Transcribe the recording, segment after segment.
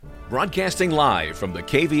Broadcasting live from the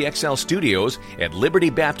KVXL studios at Liberty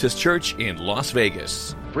Baptist Church in Las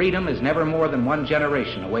Vegas. Freedom is never more than one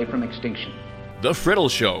generation away from extinction. The Friddle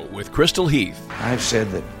Show with Crystal Heath. I've said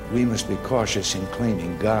that we must be cautious in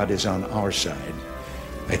claiming God is on our side.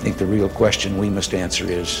 I think the real question we must answer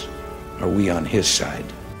is, are we on His side?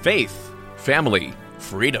 Faith, family,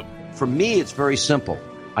 freedom. For me, it's very simple.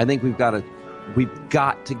 I think we've got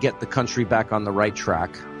to get the country back on the right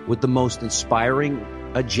track with the most inspiring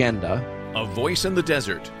agenda. A voice in the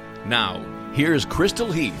desert. Now, here's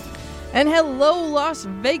Crystal Heath. And hello, Las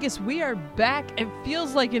Vegas. We are back. It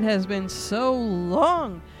feels like it has been so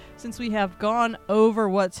long since we have gone over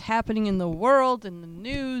what's happening in the world and the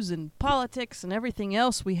news and politics and everything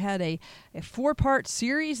else. We had a 4-part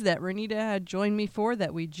series that Renita had joined me for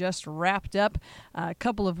that we just wrapped up a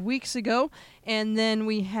couple of weeks ago. And then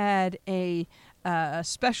we had a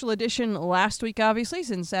special edition last week, obviously,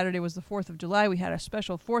 since Saturday was the 4th of July. We had a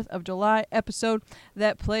special 4th of July episode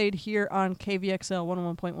that played here on KVXL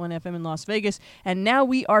 101.1 FM in Las Vegas. And now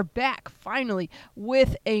we are back, finally,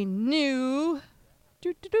 with a new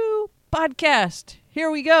podcast. Here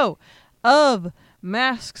we go, of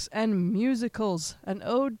Masks and Musicals, an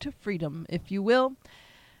ode to freedom, if you will.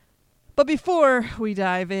 But before we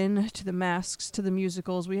dive in to the masks, to the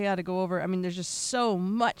musicals, we got to go over, there's just so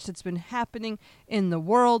much that's been happening in the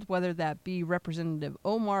world, whether that be Representative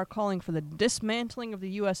Omar calling for the dismantling of the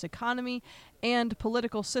U.S. economy and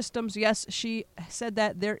political systems. Yes, she said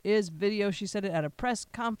that. There is video. She said it at a press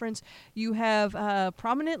conference. You have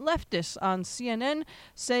prominent leftists on CNN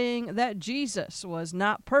saying that Jesus was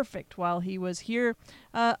not perfect while he was here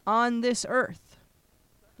on this earth.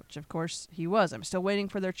 Which, of course, he was. I'm still waiting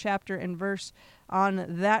for their chapter and verse on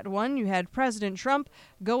that one. You had President Trump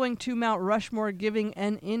going to Mount Rushmore, giving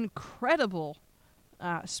an incredible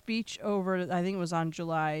speech over, I think it was on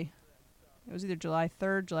July. It was either July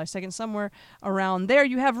 3rd, July 2nd, somewhere around there.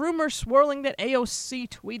 You have rumors swirling that AOC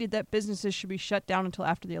tweeted that businesses should be shut down until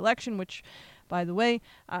after the election, which, by the way,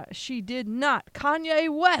 she did not. Kanye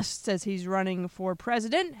West says he's running for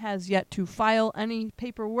president, has yet to file any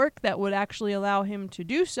paperwork that would actually allow him to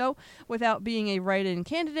do so without being a write-in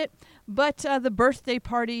candidate. But the birthday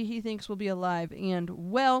party he thinks will be alive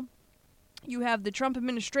and well. You have the Trump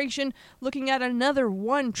administration looking at another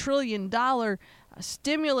 $1 trillion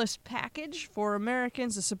stimulus package for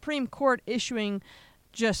Americans. The Supreme Court issuing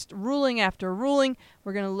just ruling after ruling.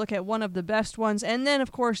 We're going to look at one of the best ones, and then,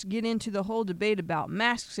 of course, get into the whole debate about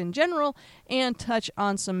masks in general and touch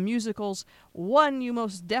on some musicals. One you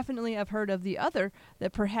most definitely have heard of, the other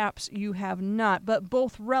that perhaps you have not, but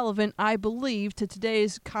both relevant, I believe, to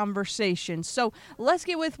today's conversation. So let's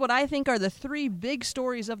get with what I think are the 3 big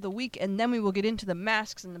stories of the week, and then we will get into the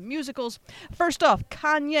masks and the musicals. First off,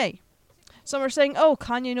 Kanye. Some are saying,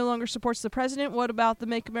 Kanye no longer supports the president. What about the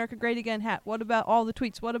Make America Great Again hat? What about all the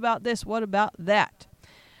tweets? What about this? What about that?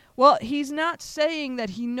 Well, he's not saying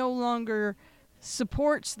that he no longer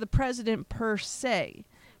supports the president per se.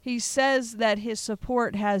 He says that his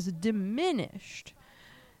support has diminished,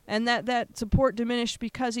 and that support diminished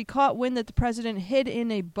because he caught wind that the president hid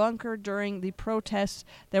in a bunker during the protests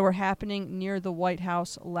that were happening near the White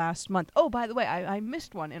House last month. Oh, by the way, I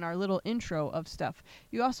missed one in our little intro of stuff.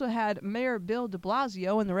 You also had Mayor Bill de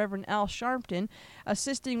Blasio and the Reverend Al Sharpton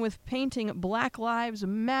assisting with painting Black Lives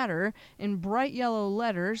Matter in bright yellow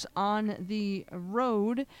letters on the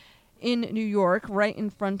road in New York, right in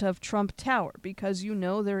front of Trump Tower, because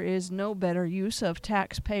there is no better use of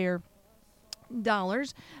taxpayer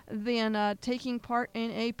dollars than taking part in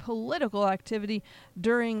a political activity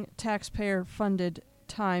during taxpayer-funded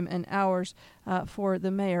time and hours for the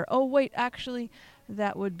mayor. Oh, wait, actually,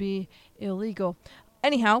 that would be illegal.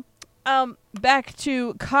 Anyhow, back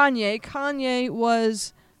to Kanye. Kanye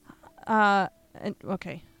was,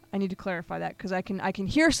 okay, I need to clarify that because I can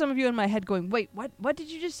hear some of you in my head going, wait, what did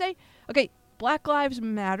you just say? Okay, Black Lives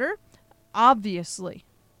Matter, obviously.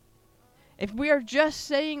 If we are just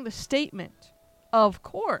saying the statement, of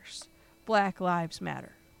course, Black Lives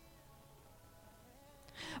Matter.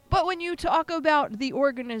 But when you talk about the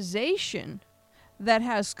organization that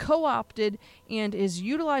has co-opted and is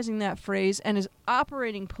utilizing that phrase and is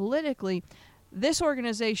operating politically, this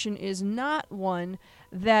organization is not one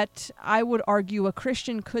that I would argue a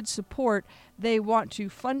Christian could support. They want to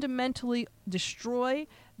fundamentally destroy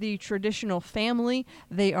the traditional family.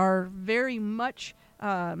 They are very much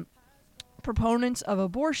proponents of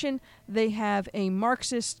abortion. They have a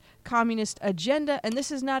Marxist communist agenda, and this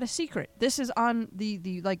is not a secret. This is on the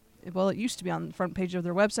well, it used to be on the front page of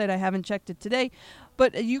their website. I haven't checked it today.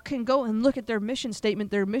 But you can go and look at their mission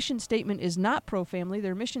statement. Their mission statement is not pro-family.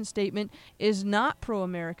 Their mission statement is not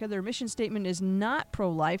pro-America. Their mission statement is not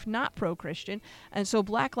pro-life, not pro-Christian. And so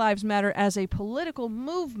Black Lives Matter as a political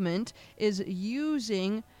movement is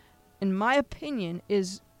using, in my opinion,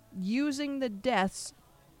 is using the deaths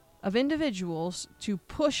of individuals to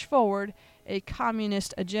push forward a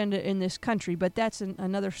communist agenda in this country. But that's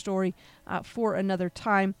another story for another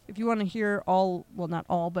time. If you want to hear not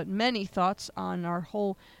all, but many thoughts on our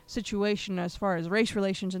whole situation as far as race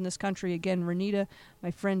relations in this country, again, Renita,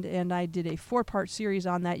 my friend, and I did a 4-part series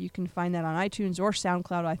on that. You can find that on iTunes or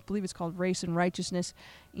SoundCloud. I believe it's called Race and Righteousness,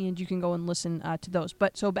 and you can go and listen to those.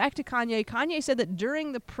 But so back to Kanye. Kanye said that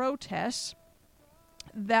during the protests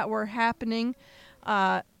that were happening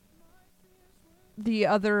the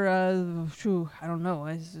other, I don't know,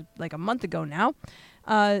 it's like a month ago now,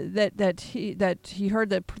 that he heard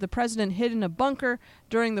that the president hid in a bunker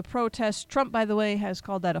during the protests. Trump, by the way, has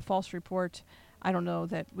called that a false report. I don't know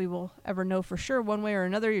that we will ever know for sure one way or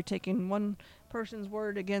another. You're taking one person's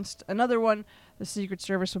word against another one. The Secret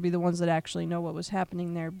Service will be the ones that actually know what was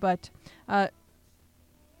happening there. But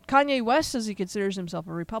Kanye West says he considers himself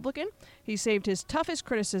a Republican. He saved his toughest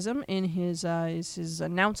criticism in his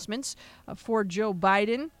announcements for Joe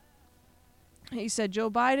Biden. He said, Joe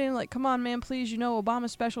Biden, like, come on, man, please,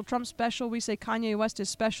 Obama's special, Trump's special. We say Kanye West is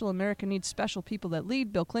special. America needs special people that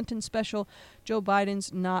lead. Bill Clinton's special. Joe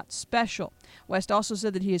Biden's not special. West also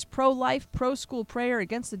said that he is pro-life, pro-school prayer,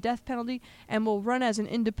 against the death penalty, and will run as an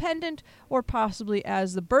independent or possibly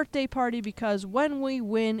as the birthday party, because when we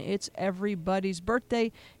win, it's everybody's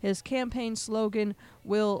birthday. His campaign slogan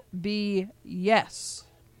will be yes.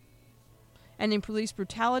 Ending police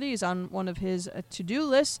brutality is on one of his to-do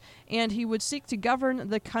lists, and he would seek to govern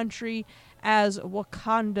the country as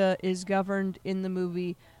Wakanda is governed in the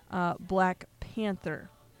movie Black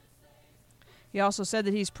Panther. He also said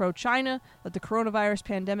that he's pro-China, that the coronavirus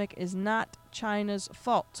pandemic is not China's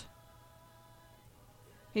fault.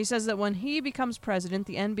 He says that when he becomes president,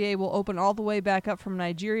 the NBA will open all the way back up from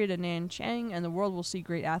Nigeria to Nanchang, and the world will see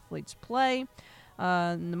great athletes play.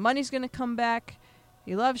 The money's going to come back.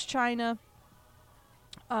 He loves China.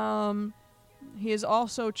 He has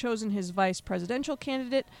also chosen his vice presidential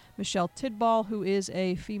candidate, Michelle Tidball, who is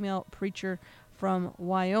a female preacher from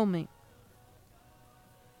Wyoming.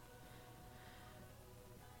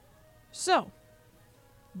 So,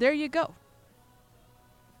 there you go.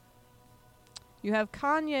 You have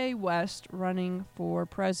Kanye West running for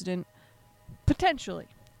president, potentially.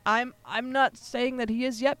 I'm not saying that he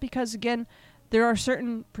is yet, because, again, there are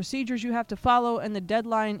certain procedures you have to follow, and the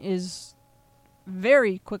deadline is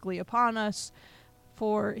very quickly upon us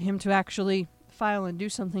for him to actually file and do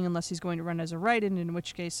something, unless he's going to run as a write-in, in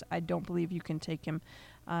which case I don't believe you can take him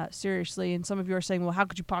seriously. And some of you are saying, well, how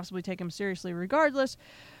could you possibly take him seriously regardless?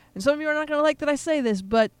 And some of you are not going to like that I say this,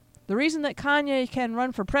 but the reason that Kanye can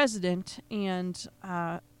run for president and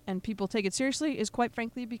people take it seriously is, quite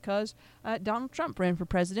frankly, because Donald Trump ran for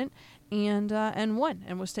president and won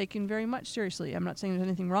and was taken very much seriously. I'm not saying there's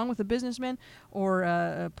anything wrong with a businessman or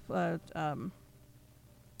a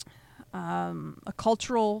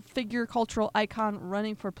cultural figure, cultural icon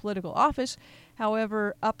running for political office.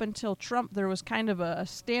 However, up until Trump, there was kind of a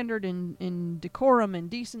standard in decorum and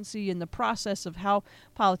decency in the process of how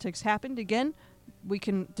politics happened. Again, we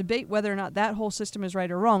can debate whether or not that whole system is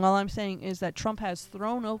right or wrong. All I'm saying is that Trump has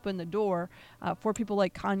thrown open the door for people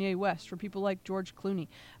like Kanye West, for people like George Clooney,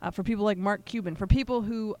 for people like Mark Cuban, for people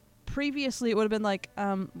who previously it would have been like,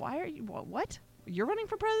 why are you, what? You're running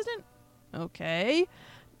for president? Okay.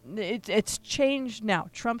 It's changed now.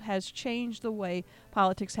 Trump has changed the way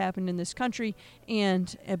politics happened in this country,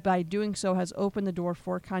 and by doing so has opened the door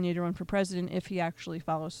for Kanye to run for president. If he actually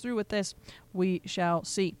follows through with this, we shall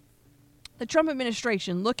see. The Trump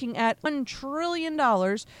administration looking at $1 trillion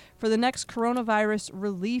for the next coronavirus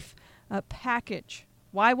relief package.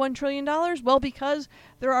 Why $1 trillion? Well, because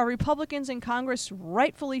there are Republicans in Congress,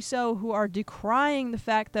 rightfully so, who are decrying the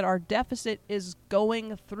fact that our deficit is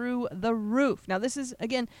going through the roof. Now, this is,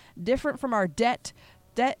 again, different from our debt.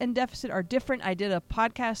 Debt and deficit are different. I did a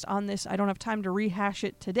podcast on this. I don't have time to rehash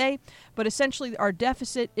it today. But essentially, our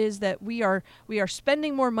deficit is that we are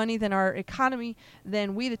spending more money than our economy,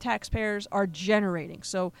 than we, the taxpayers, are generating.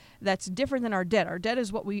 So that's different than our debt. Our debt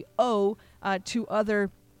is what we owe to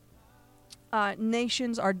other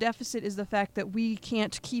nations. Our deficit is the fact that we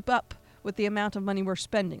can't keep up with the amount of money we're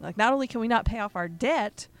spending. Like, not only can we not pay off our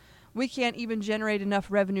debt, we can't even generate enough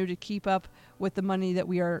revenue to keep up with the money that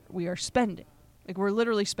we are spending. Like, we're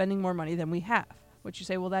literally spending more money than we have. Which you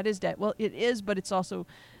say, well, that is debt. Well, it is, but it's also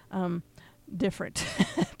different.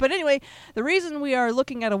 But anyway, the reason we are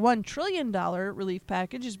looking at a $1 trillion relief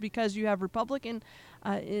package is because you have Republicans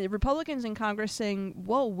in Congress saying,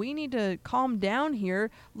 whoa, we need to calm down here.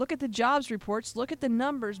 Look at the jobs reports. Look at the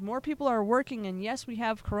numbers. More people are working. And yes, we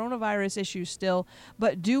have coronavirus issues still.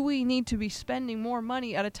 But do we need to be spending more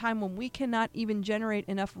money at a time when we cannot even generate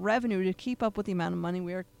enough revenue to keep up with the amount of money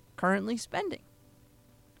we are currently spending?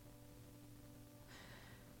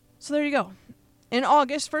 So there you go. In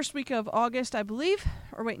August, first week of August, I believe.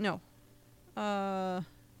 Or wait, no.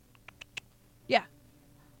 Yeah.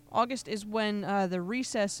 August is when the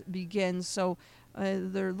recess begins. So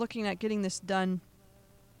they're looking at getting this done,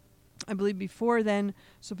 I believe, before then.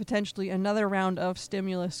 So potentially another round of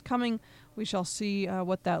stimulus coming. We shall see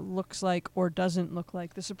what that looks like or doesn't look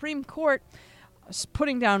like. The Supreme Court is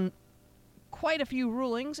putting down quite a few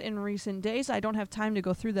rulings in recent days. I don't have time to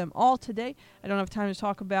go through them all today. I don't have time to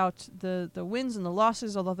talk about the wins and the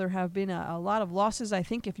losses, although there have been a lot of losses, I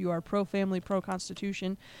think, if you are pro-family,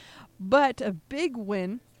 pro-constitution. But a big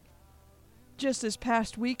win just this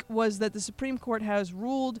past week was that the Supreme Court has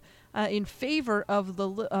ruled in favor of the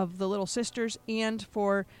Little Sisters and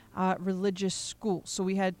for religious schools. So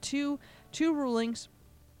we had two rulings,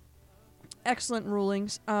 excellent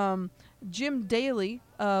rulings. Jim Daly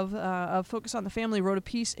of Focus on the Family wrote a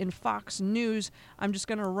piece in Fox News. I'm just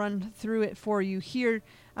going to run through it for you here.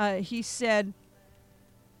 He said,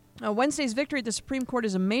 Wednesday's victory at the Supreme Court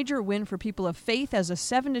is a major win for people of faith as a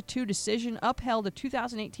 7-2 decision upheld a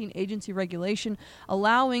 2018 agency regulation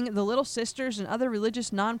allowing the Little Sisters and other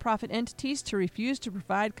religious nonprofit entities to refuse to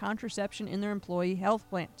provide contraception in their employee health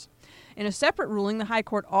plans. In a separate ruling, the High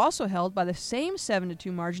Court also held by the same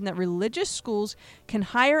 7-2 margin that religious schools can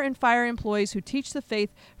hire and fire employees who teach the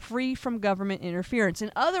faith free from government interference.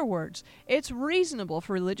 In other words, it's reasonable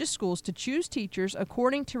for religious schools to choose teachers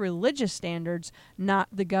according to religious standards, not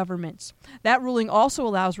the government's. That ruling also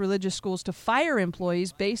allows religious schools to fire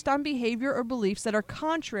employees based on behavior or beliefs that are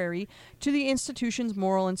contrary to the institution's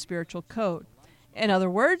moral and spiritual code. In other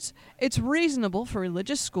words, it's reasonable for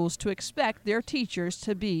religious schools to expect their teachers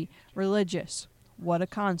to be religious. What a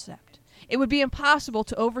concept. It would be impossible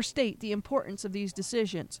to overstate the importance of these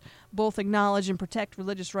decisions. Both acknowledge and protect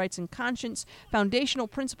religious rights and conscience, foundational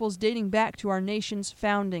principles dating back to our nation's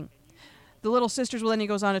founding. The Little Sisters, well, then he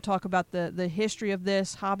goes on to talk about the history of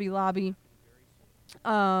this, Hobby Lobby,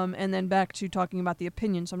 and then back to talking about the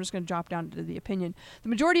opinion. So I'm just going to drop down to the opinion. The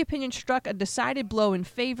majority opinion struck a decided blow in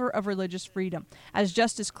favor of religious freedom. As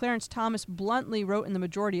Justice Clarence Thomas bluntly wrote in the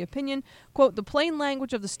majority opinion, quote, the plain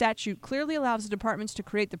language of the statute clearly allows the departments to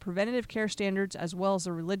create the preventative care standards as well as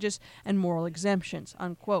the religious and moral exemptions,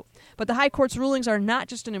 unquote. But the High Court's rulings are not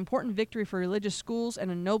just an important victory for religious schools and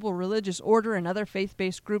a noble religious order and other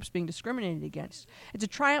faith-based groups being discriminated against. It's a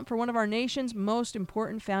triumph for one of our nation's most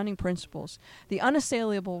important founding principles, the unassailable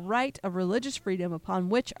right of religious freedom upon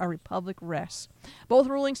which our republic rests. Both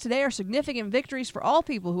rulings today are significant victories for all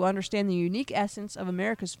people who understand the unique essence of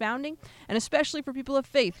America's founding, and especially for people of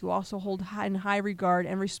faith who also hold in high regard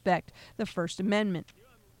and respect the First Amendment.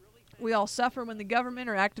 We all suffer when the government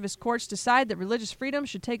or activist courts decide that religious freedom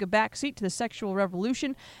should take a back seat to the sexual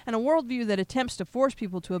revolution and a worldview that attempts to force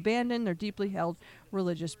people to abandon their deeply held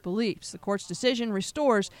religious beliefs. The court's decision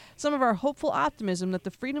restores some of our hopeful optimism that the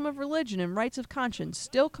freedom of religion and rights of conscience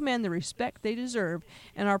still command the respect they deserve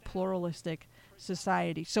in our pluralistic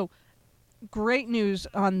society. So, great news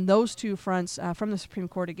on those two fronts from the Supreme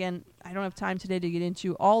Court. Again, I don't have time today to get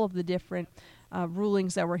into all of the different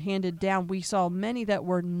rulings that were handed down. We saw many that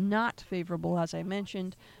were not favorable, as I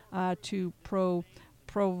mentioned, to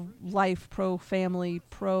pro-life, pro-family,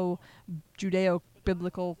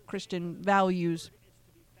 pro-Judeo-biblical Christian values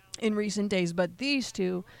in recent days. But these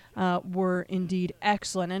two were indeed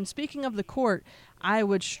excellent. And speaking of the court, I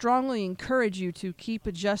would strongly encourage you to keep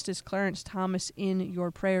Justice Clarence Thomas in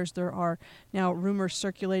your prayers. There are now rumors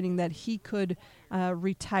circulating that he could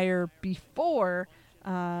retire before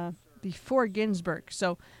Ginsburg.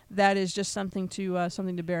 So that is just something to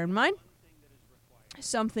bear in mind,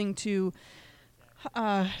 something to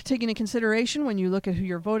take into consideration when you look at who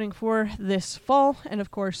you're voting for this fall. And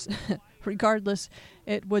of course, regardless,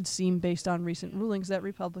 it would seem based on recent rulings that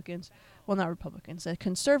that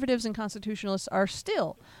conservatives and constitutionalists are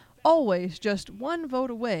still always just one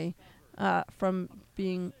vote away from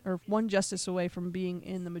being, or one justice away from being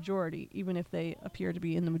in the majority, even if they appear to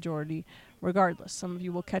be in the majority regardless. Some of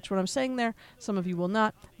you will catch what I'm saying there. Some of you will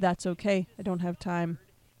not. That's okay. I don't have time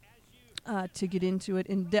to get into it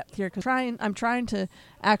in depth here, because I'm trying to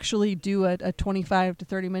actually do a 25 to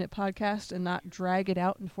 30 minute podcast and not drag it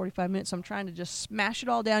out in 45 minutes. So I'm trying to just smash it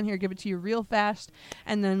all down here, give it to you real fast,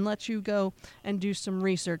 and then let you go and do some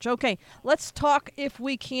research. Okay, let's talk, if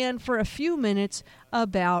we can, for a few minutes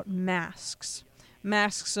about masks.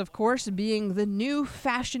 Masks, of course, being the new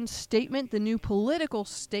fashion statement, the new political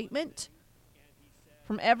statement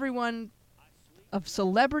from everyone, of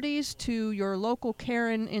celebrities to your local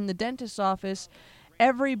Karen in the dentist's office.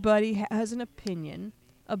 Everybody has an opinion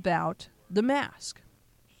about the mask.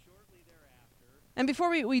 And before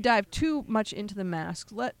we dive too much into the mask,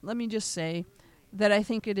 let me just say that I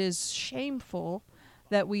think it is shameful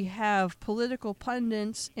that we have political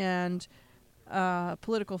pundits and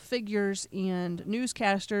political figures and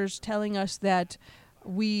newscasters telling us that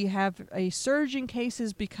we have a surge in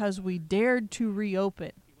cases because we dared to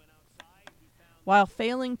reopen, while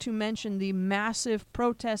failing to mention the massive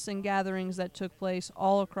protests and gatherings that took place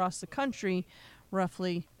all across the country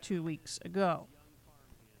roughly 2 weeks ago.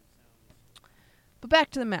 But back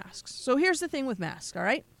to the masks. So here's the thing with masks, all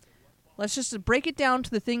right? Let's just break it down to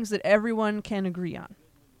the things that everyone can agree on,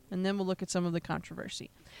 and then we'll look at some of the controversy.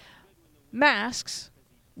 Masks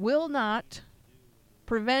will not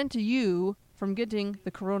prevent you from getting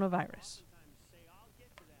the coronavirus.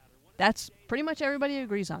 That's pretty much everybody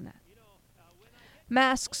agrees on that.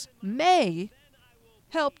 Masks may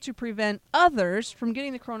help to prevent others from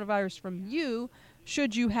getting the coronavirus from you,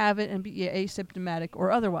 should you have it and be asymptomatic or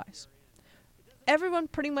otherwise. Everyone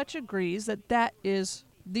pretty much agrees that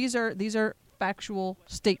these are factual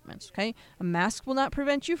statements, okay? A mask will not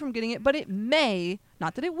prevent you from getting it, but it may,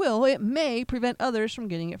 not that it will, it may prevent others from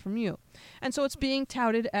getting it from you. And so it's being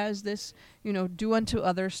touted as this, do unto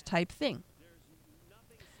others type thing.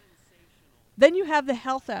 Then you have the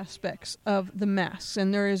health aspects of the masks,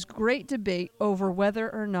 and there is great debate over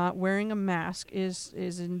whether or not wearing a mask is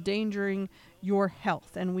endangering your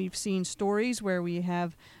health. And we've seen stories where we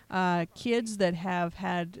have kids that have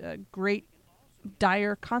had great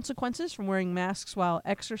dire consequences from wearing masks while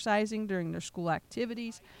exercising during their school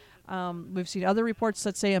activities. We've seen other reports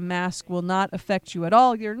that say a mask will not affect you at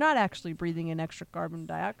all. You're not actually breathing in extra carbon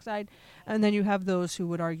dioxide. And then you have those who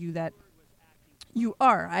would argue that you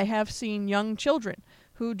are. I have seen young children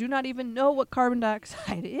who do not even know what carbon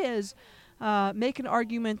dioxide is make an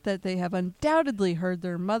argument that they have undoubtedly heard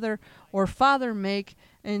their mother or father make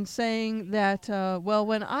in saying that,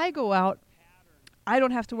 when I go out, I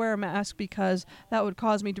don't have to wear a mask because that would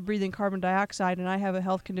cause me to breathe in carbon dioxide, and I have a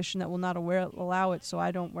health condition that will not allow it, so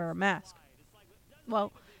I don't wear a mask.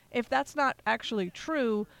 Well, if that's not actually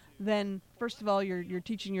true, then first of all, you're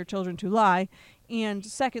teaching your children to lie, and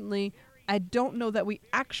secondly, I don't know that we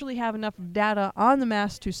actually have enough data on the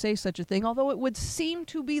mask to say such a thing, although it would seem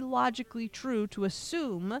to be logically true to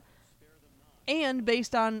assume, and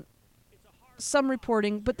based on some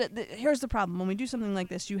reporting. But here's the problem. When we do something like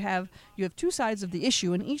this, you have two sides of the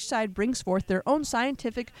issue, and each side brings forth their own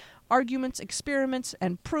scientific arguments, experiments,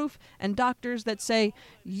 and proof, and doctors that say,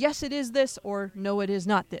 yes, it is this, or no, it is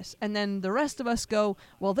not this. And then the rest of us go,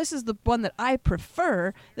 well, this is the one that I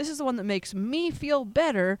prefer. This is the one that makes me feel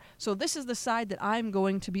better, so this is the side that I'm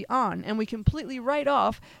going to be on. And we completely write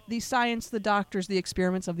off the science, the doctors, the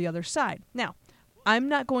experiments of the other side. Now, I'm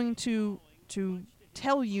not going to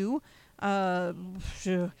tell you,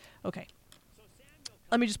 okay,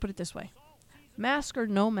 let me just put it this way. Mask or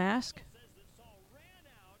no mask,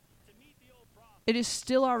 it is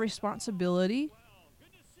still our responsibility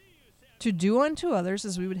to do unto others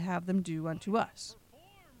as we would have them do unto us.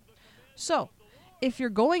 So, if you're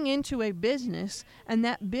going into a business and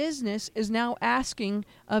that business is now asking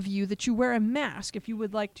of you that you wear a mask if you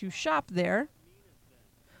would like to shop there,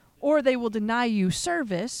 or they will deny you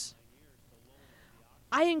service,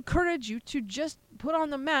 I encourage you to just put on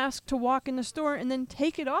the mask to walk in the store and then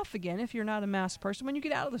take it off again if you're not a mask person when you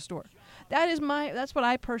get out of the store. That's what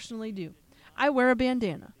I personally do. I wear a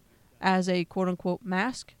bandana as a quote-unquote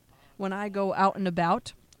mask when I go out and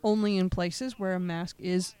about, only in places where a mask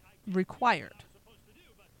is required.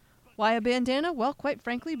 Why a bandana? Well, quite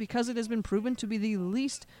frankly, because it has been proven to be the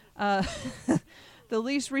least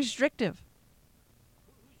restrictive.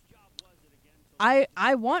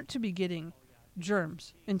 I want to be getting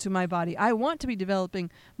germs into my body. I want to be developing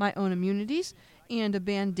my own immunities, and a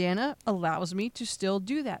bandana allows me to still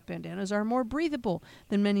do that. Bandanas are more breathable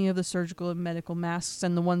than many of the surgical and medical masks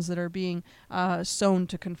and the ones that are being sewn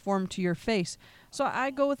to conform to your face. So I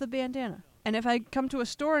go with a bandana. And if I come to a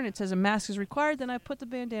store and it says a mask is required, then I put the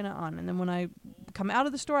bandana on. And then when I come out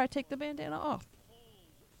of the store, I take the bandana off.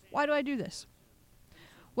 Why do I do this?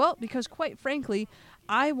 Well, because quite frankly,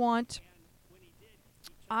 I want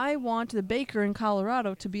I want the baker in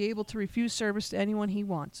Colorado to be able to refuse service to anyone he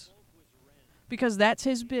wants. Because that's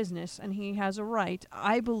his business, and he has a right,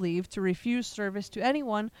 I believe, to refuse service to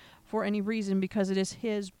anyone for any reason because it is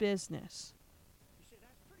his business.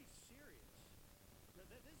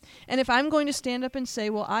 And if I'm going to stand up and say,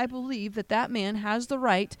 well, I believe that that man has the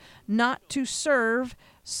right not to serve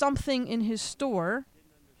something in his store,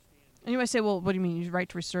 and you might say, well, what do you mean, your right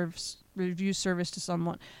to refuse service to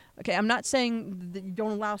someone? Okay, I'm not saying that you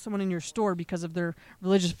don't allow someone in your store because of their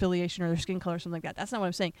religious affiliation or their skin color or something like that. That's not what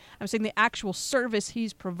I'm saying. I'm saying the actual service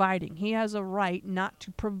he's providing. He has a right not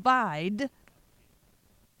to provide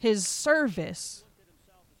his service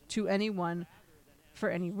to anyone for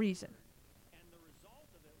any reason.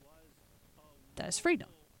 That is freedom.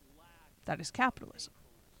 That is capitalism.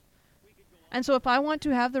 And so if I want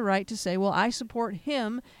to have the right to say, well, I support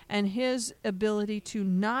him and his ability to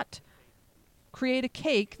not create a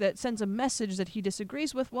cake that sends a message that he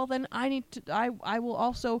disagrees with, well, then I will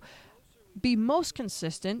also be most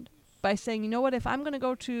consistent by saying, you know what, if I'm going to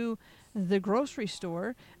go to the grocery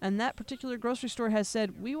store and that particular grocery store has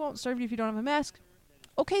said, we won't serve you if you don't have a mask,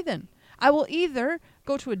 okay then. I will either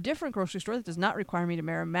go to a different grocery store that does not require me to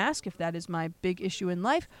wear a mask if that is my big issue in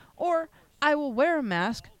life, or I will wear a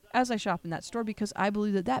mask as I shop in that store because I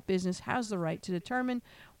believe that that business has the right to determine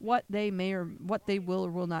what they may or what they will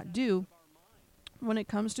or will not do when it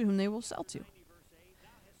comes to whom they will sell to.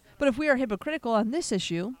 But if we are hypocritical on this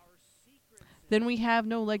issue, then we have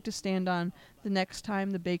no leg to stand on the next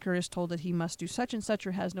time the baker is told that he must do such and such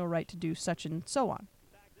or has no right to do such and so on.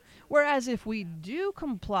 Whereas if we do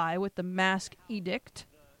comply with the mask edict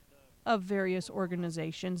of various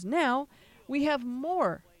organizations, now we have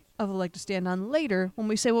more of a leg to stand on later when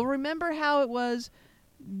we say, well, remember how it was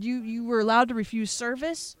you were allowed to refuse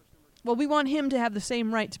service? Well, we want him to have the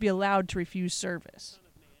same right to be allowed to refuse service.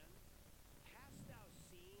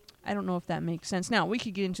 I don't know if that makes sense. Now, we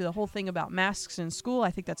could get into the whole thing about masks in school.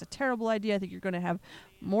 I think that's a terrible idea. I think you're going to have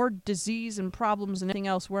more disease and problems and anything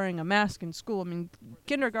else wearing a mask in school. I mean,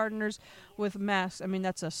 kindergartners with masks, I mean,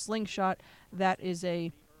 that's a slingshot. That is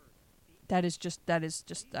just,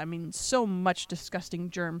 I mean, so much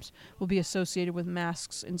disgusting germs will be associated with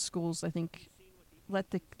masks in schools. I think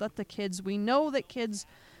let the kids, we know that kids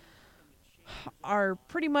are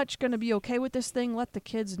pretty much going to be okay with this thing. Let the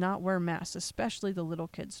kids not wear masks, especially the little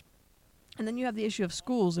kids. And then you have the issue of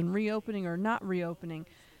schools and reopening or not reopening.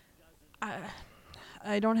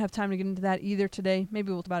 I don't have time to get into that either today.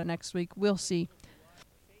 Maybe we'll talk about it next week. We'll see.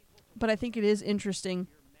 But I think it is interesting.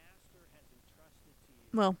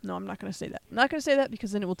 Well, no, I'm not going to say that. I'm not going to say that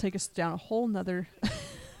because then it will take us down a whole nother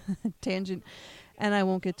tangent, and I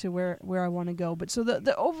won't get to where I want to go. But so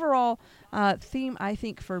the overall theme, I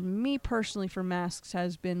think, for me personally for masks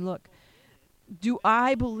has been, look, do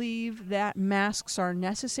I believe that masks are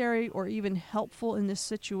necessary or even helpful in this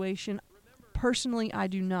situation? Personally, I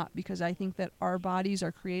do not, because I think that our bodies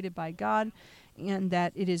are created by God and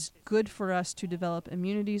that it is good for us to develop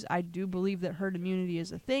immunities. I do believe that herd immunity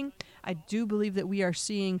is a thing. I do believe that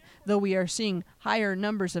though we are seeing higher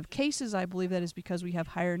numbers of cases, I believe that is because we have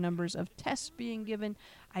higher numbers of tests being given.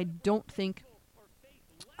 I don't think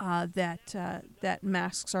that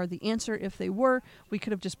masks are the answer. If they were, we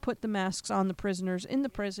could have just put the masks on the prisoners in the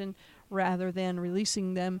prison rather than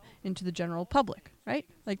releasing them into the general public, right?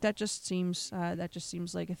 Like that just seems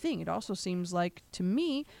like a thing. It also seems like, to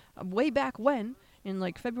me, way back when, in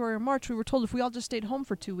like February or March, we were told if we all just stayed home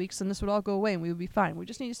for 2 weeks, then this would all go away and we would be fine. We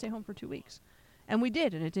just need to stay home for 2 weeks. And we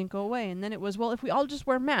did, and it didn't go away. And then it was, well, if we all just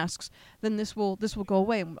wear masks, then this will go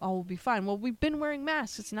away and all will be fine. Well, we've been wearing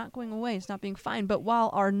masks. It's not going away. It's not being fine. But while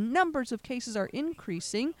our numbers of cases are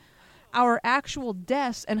increasing, our actual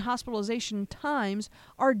deaths and hospitalization times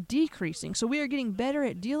are decreasing. So we are getting better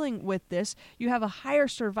at dealing with this. You have a higher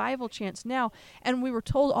survival chance now. And we were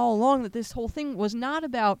told all along that this whole thing was not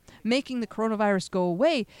about making the coronavirus go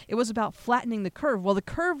away. It was about flattening the curve. Well, the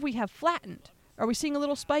curve we have flattened. Are we seeing a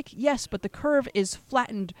little spike? Yes, but the curve is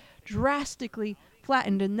flattened, drastically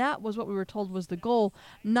flattened, and that was what we were told was the goal,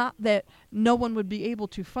 not that no one would be able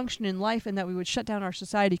to function in life and that we would shut down our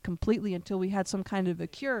society completely until we had some kind of a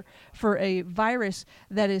cure for a virus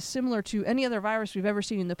that is similar to any other virus we've ever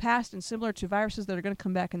seen in the past and similar to viruses that are going to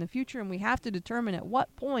come back in the future, and we have to determine at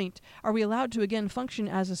what point are we allowed to again function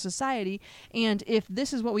as a society, and if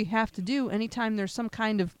this is what we have to do anytime there's some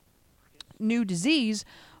kind of new disease,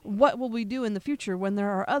 what will we do in the future when there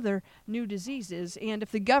are other new diseases? And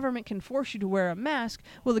if the government can force you to wear a mask,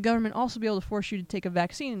 will the government also be able to force you to take a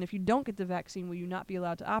vaccine? And if you don't get the vaccine, will you not be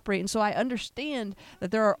allowed to operate? And so I understand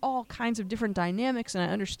that there are all kinds of different dynamics, and I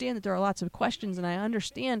understand that there are lots of questions, and I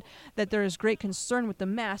understand that there is great concern with the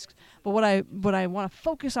masks. But what I want to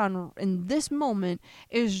focus on in this moment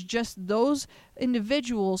is just those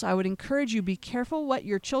individuals. I would encourage you, be careful what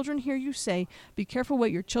your children hear you say, be careful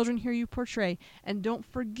what your children hear you portray, and don't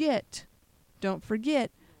forget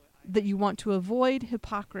that you want to avoid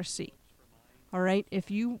hypocrisy. All right? If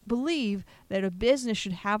you believe that a business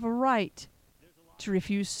should have a right to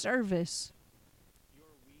refuse service,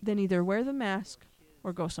 then either wear the mask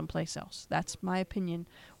or go someplace else. That's my opinion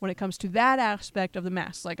when it comes to that aspect of the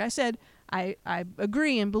mask. Like I said, I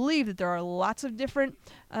agree and believe that there are lots of different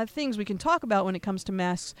things we can talk about when it comes to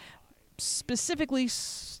masks, specifically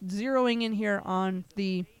zeroing in here on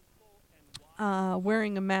the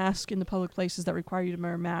wearing a mask in the public places that require you to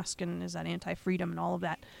wear a mask, and is that anti-freedom and all of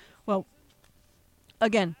that. Well,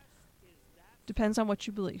 again, depends on what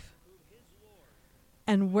you believe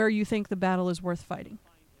and where you think the battle is worth fighting.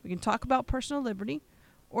 We can talk about personal liberty,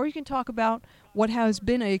 or you can talk about what has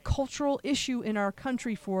been a cultural issue in our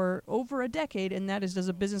country for over a decade, and that is, does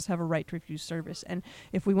a business have a right to refuse service? And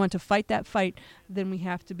if we want to fight that fight, then we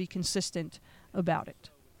have to be consistent about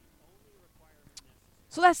it.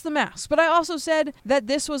 So that's the mask. But I also said that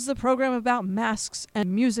this was the program about masks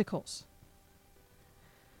and musicals.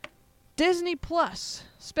 Disney Plus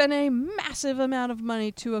spent a massive amount of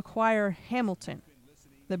money to acquire Hamilton,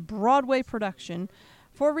 the Broadway production,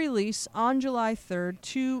 for release on July 3rd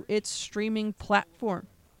to its streaming platform.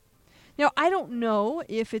 Now, I don't know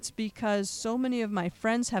if it's because so many of my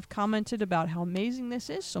friends have commented about how amazing this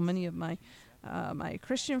is. So many of my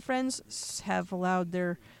Christian friends have allowed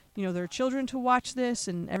their children to watch this,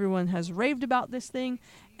 and everyone has raved about this thing.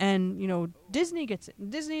 And, Disney gets it.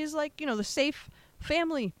 Disney is like, the safe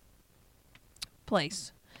family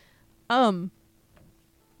place.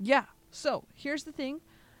 Yeah. So here's the thing.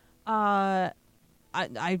 I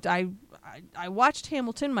watched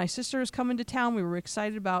Hamilton. My sister was coming to town. We were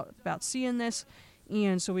excited about seeing this,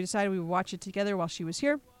 and so we decided we would watch it together while she was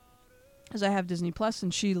here, as I have Disney Plus,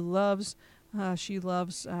 and she loves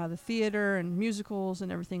the theater and musicals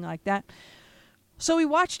and everything like that. So we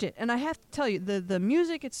watched it, and I have to tell you, the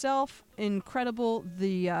music itself, incredible.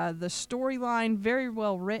 The storyline, very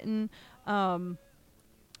well written. But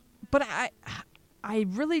I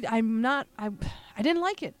didn't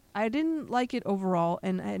like it. I didn't like it overall,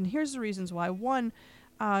 and here's the reasons why. One,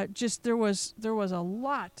 just there was a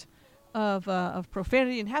lot of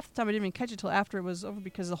profanity, and half the time I didn't even catch it till after it was over,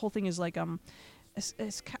 because the whole thing is like it's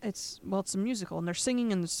a musical, and they're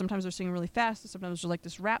singing, and sometimes they're singing really fast, and sometimes they're like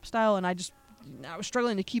this rap style, and I was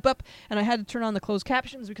struggling to keep up, and I had to turn on the closed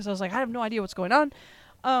captions because I was like, I have no idea what's going on.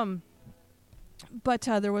 But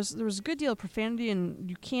there was a good deal of profanity, and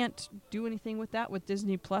you can't do anything with that. With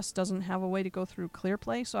Disney Plus, doesn't have a way to go through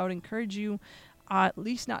ClearPlay, so I would encourage you at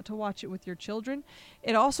least not to watch it with your children.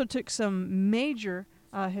 It also took some major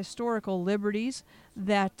historical liberties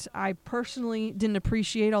that I personally didn't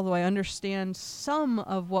appreciate, although I understand some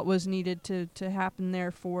of what was needed to happen there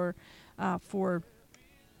for the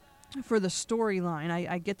storyline.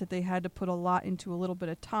 I get that they had to put a lot into a little bit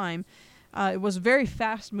of time. It was very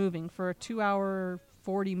fast moving for a 2-hour,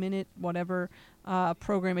 40-minute, whatever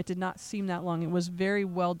program. It did not seem that long. It was very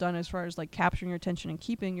well done as far as like capturing your attention and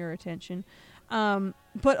keeping your attention.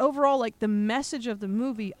 But overall, like, the message of the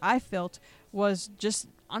movie, I felt, was just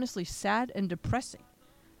honestly sad and depressing.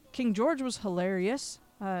 King George was hilarious,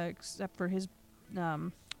 except for his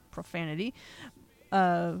profanity.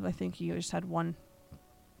 I think he just had one.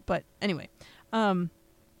 But anyway,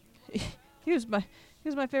 he was my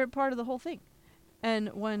favorite part of the whole thing. And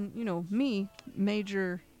when, me,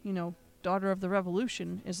 major, daughter of the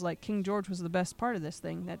revolution, is like, King George was the best part of this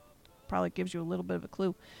thing, that probably gives you a little bit of a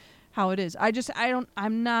clue how it is. I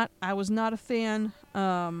was not a fan.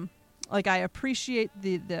 I appreciate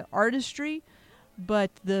the artistry,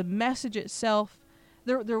 but the message itself,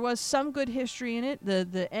 there was some good history in it.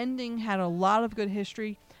 The ending had a lot of good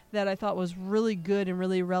history that I thought was really good and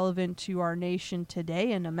really relevant to our nation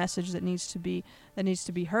today, and a message that needs to be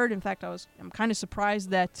heard. In fact, I'm kind of surprised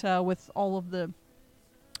that with all of the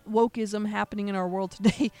wokeism happening in our world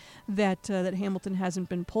today, that Hamilton hasn't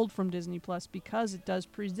been pulled from Disney Plus, because it does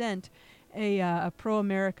present a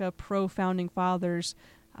pro-America, pro-founding fathers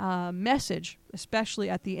message, especially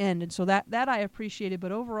at the end. And so that I appreciated.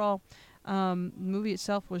 But overall, the movie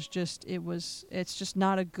itself was it's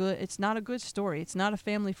not a good story. It's not a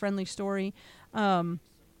family-friendly story.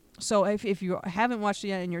 So if you haven't watched it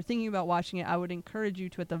yet and you're thinking about watching it, I would encourage you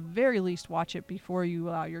to at the very least watch it before you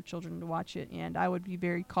allow your children to watch it. And I would be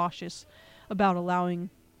very cautious about allowing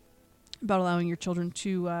your children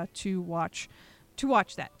to watch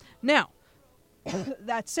that. Now,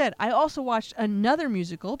 that said, I also watched another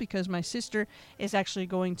musical because my sister is actually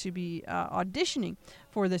going to be auditioning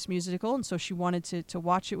for this musical, and so she wanted to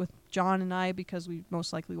watch it with John and I because we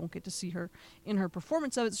most likely won't get to see her in her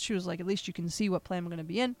performance of it. So she was like, at least you can see what play I'm going to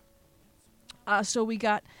be in. So we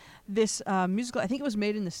got this musical. I think it was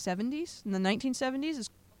made in the 70s, in the 1970s.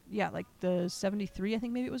 Like the 73, I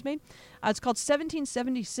think maybe it was made. It's called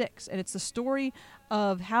 1776, and it's the story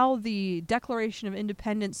of how the Declaration of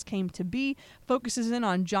Independence came to be. Focuses in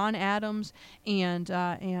on John Adams and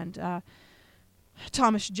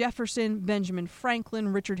Thomas Jefferson, Benjamin Franklin,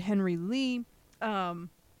 Richard Henry Lee, the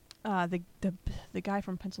guy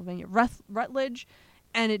from Pennsylvania, Rutledge,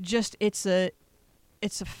 and it's a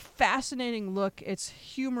fascinating look. It's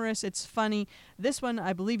humorous. It's funny. This one,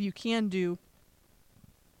 I believe you can do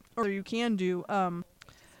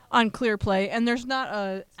on Clear Play, and there's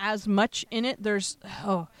not as much in it. It's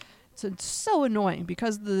so annoying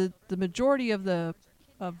because the majority of the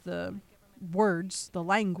words, the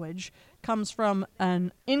language, comes from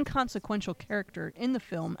an inconsequential character in the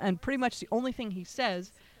film, and pretty much the only thing he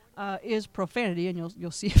says is profanity. And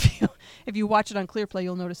you'll see if you watch it on Clear Play,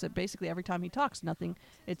 you'll notice that basically every time he talks, nothing.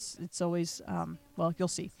 It's always you'll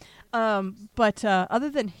see. But other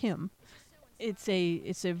than him, it's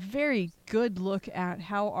a very good look at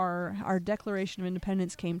how our Declaration of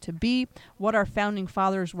Independence came to be, what our founding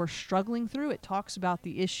fathers were struggling through. It talks about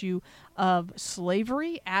the issue of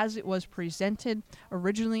slavery as it was presented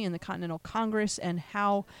originally in the Continental Congress, and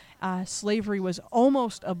how slavery was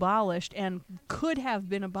almost abolished and could have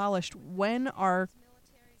been abolished when our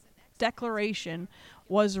Declaration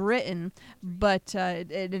was written, but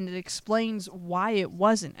it explains why it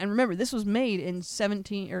wasn't. And remember, this was made in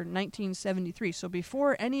 1973, so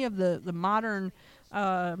before any of the modern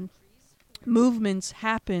movements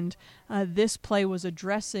happened. This play was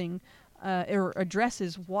addresses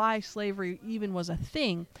why slavery even was a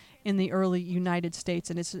thing in the early United States,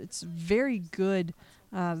 and it's very good,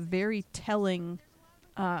 very telling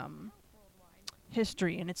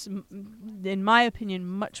history, and it's, in my opinion,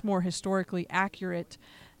 much more historically accurate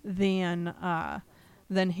than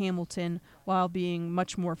Hamilton, while being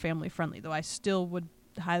much more family friendly. Though I still would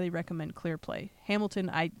highly recommend Clear Play. Hamilton,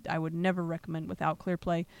 I would never recommend without Clear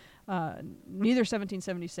Play. Neither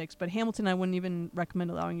 1776, but Hamilton I wouldn't even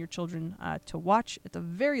recommend allowing your children to watch, at the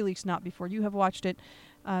very least not before you have watched it.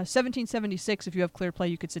 1776, if you have Clear Play,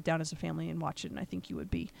 you could sit down as a family and watch it, and I think you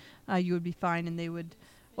would be fine, and they would.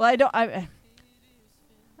 Well, I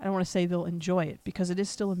don't want to say they'll enjoy it, because it is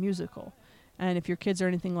still a musical, and if your kids are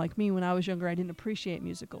anything like me, when I was younger, I didn't appreciate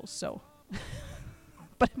musicals, so.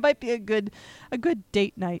 But it might be a good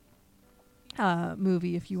date night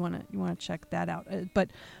movie if you want to check that out. But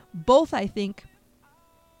both, I think,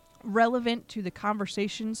 relevant to the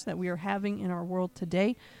conversations that we are having in our world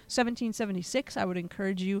today. 1776, I would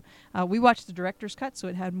encourage you. We watched the director's cut, so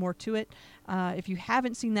it had more to it. If you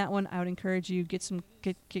haven't seen that one, I would encourage you get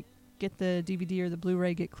the DVD or the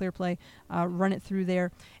Blu-ray, get Clear Play, run it through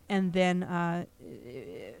there, and then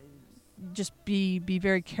just be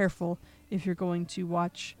very careful if you're going to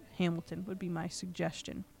watch Hamilton, would be my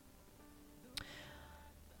suggestion.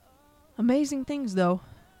 Amazing things, though.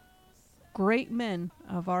 Great men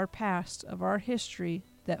of our past, of our history,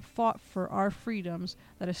 that fought for our freedoms,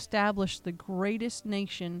 that established the greatest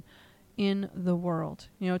nation in the world.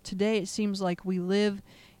 You know, today it seems like we live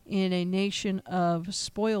in a nation of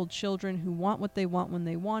spoiled children who want what they want when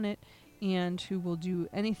they want it, and who will do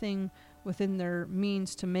anything within their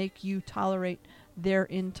means to make you tolerate their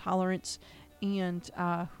intolerance, and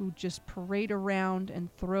who just parade around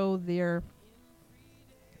and throw their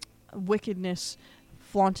wickedness,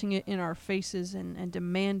 flaunting it in our faces, and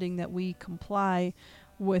demanding that we comply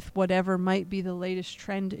with whatever might be the latest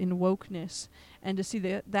trend in wokeness. And to see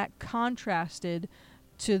that contrasted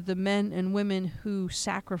to the men and women who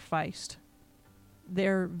sacrificed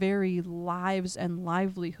their very lives and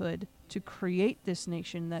livelihood to create this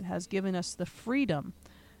nation that has given us the freedom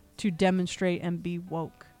to demonstrate and be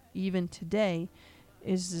woke even today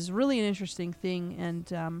is really an interesting thing,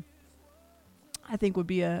 and I think would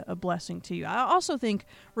be a blessing to you. I also think,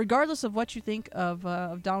 regardless of what you think of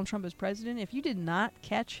Donald Trump as president, if you did not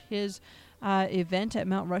catch his event at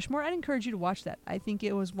Mount Rushmore, I'd encourage you to watch that. I think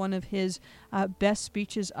it was one of his best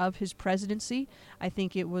speeches of his presidency. I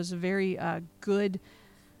think it was very good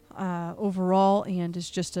overall, and is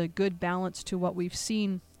just a good balance to what we've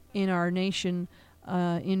seen in our nation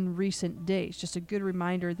in recent days. Just a good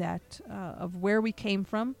reminder that of where we came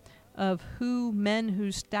from, of men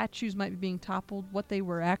whose statues might be being toppled, what they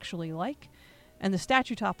were actually like. And the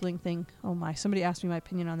statue toppling thing, oh my, somebody asked me my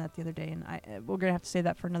opinion on that the other day, and we're going to have to say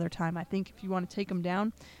that for another time. I think if you want to take them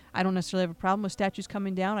down, I don't necessarily have a problem with statues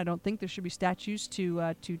coming down. I don't think there should be statues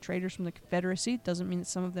to traitors from the Confederacy. It doesn't mean that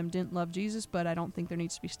some of them didn't love Jesus, but I don't think there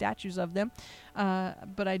needs to be statues of them.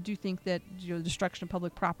 But I do think that the destruction of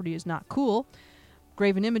public property is not cool.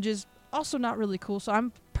 Graven images, also not really cool, so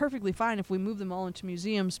I'm perfectly fine if we move them all into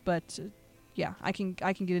museums, but yeah, I can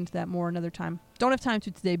get into that more another time. Don't have time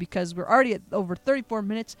to today because we're already at over 34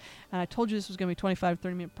 minutes. I told you this was going to be a 25,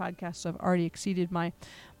 30-minute podcast, so I've already exceeded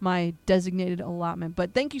my designated allotment.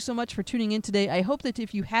 But thank you so much for tuning in today. I hope that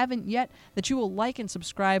if you haven't yet, that you will like and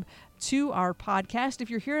subscribe to our podcast. If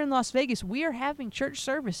you're here in Las Vegas, we are having church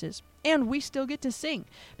services, and we still get to sing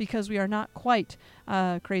because we are not quite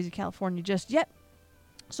crazy California just yet.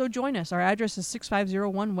 So join us. Our address is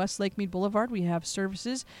 6501 West Lake Mead Boulevard. We have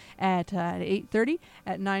services at 8:30,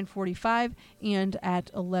 at 9:45, and at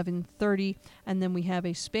 11:30. And then we have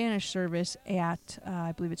a Spanish service at,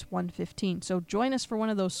 I believe it's 1:15. So join us for one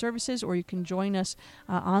of those services, or you can join us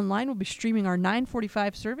online. We'll be streaming our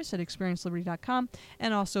 9:45 service at experienceliberty.com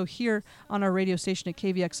and also here on our radio station at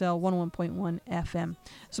KVXL 101.1 FM.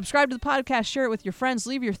 Subscribe to the podcast, share it with your friends,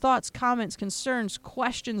 leave your thoughts, comments, concerns,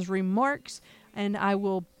 questions, remarks, and I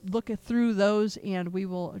will look through those and we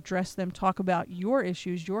will address them, talk about your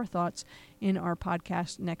issues, your thoughts in our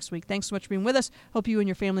podcast next week. Thanks so much for being with us. Hope you and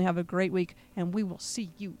your family have a great week, and we will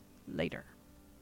see you later.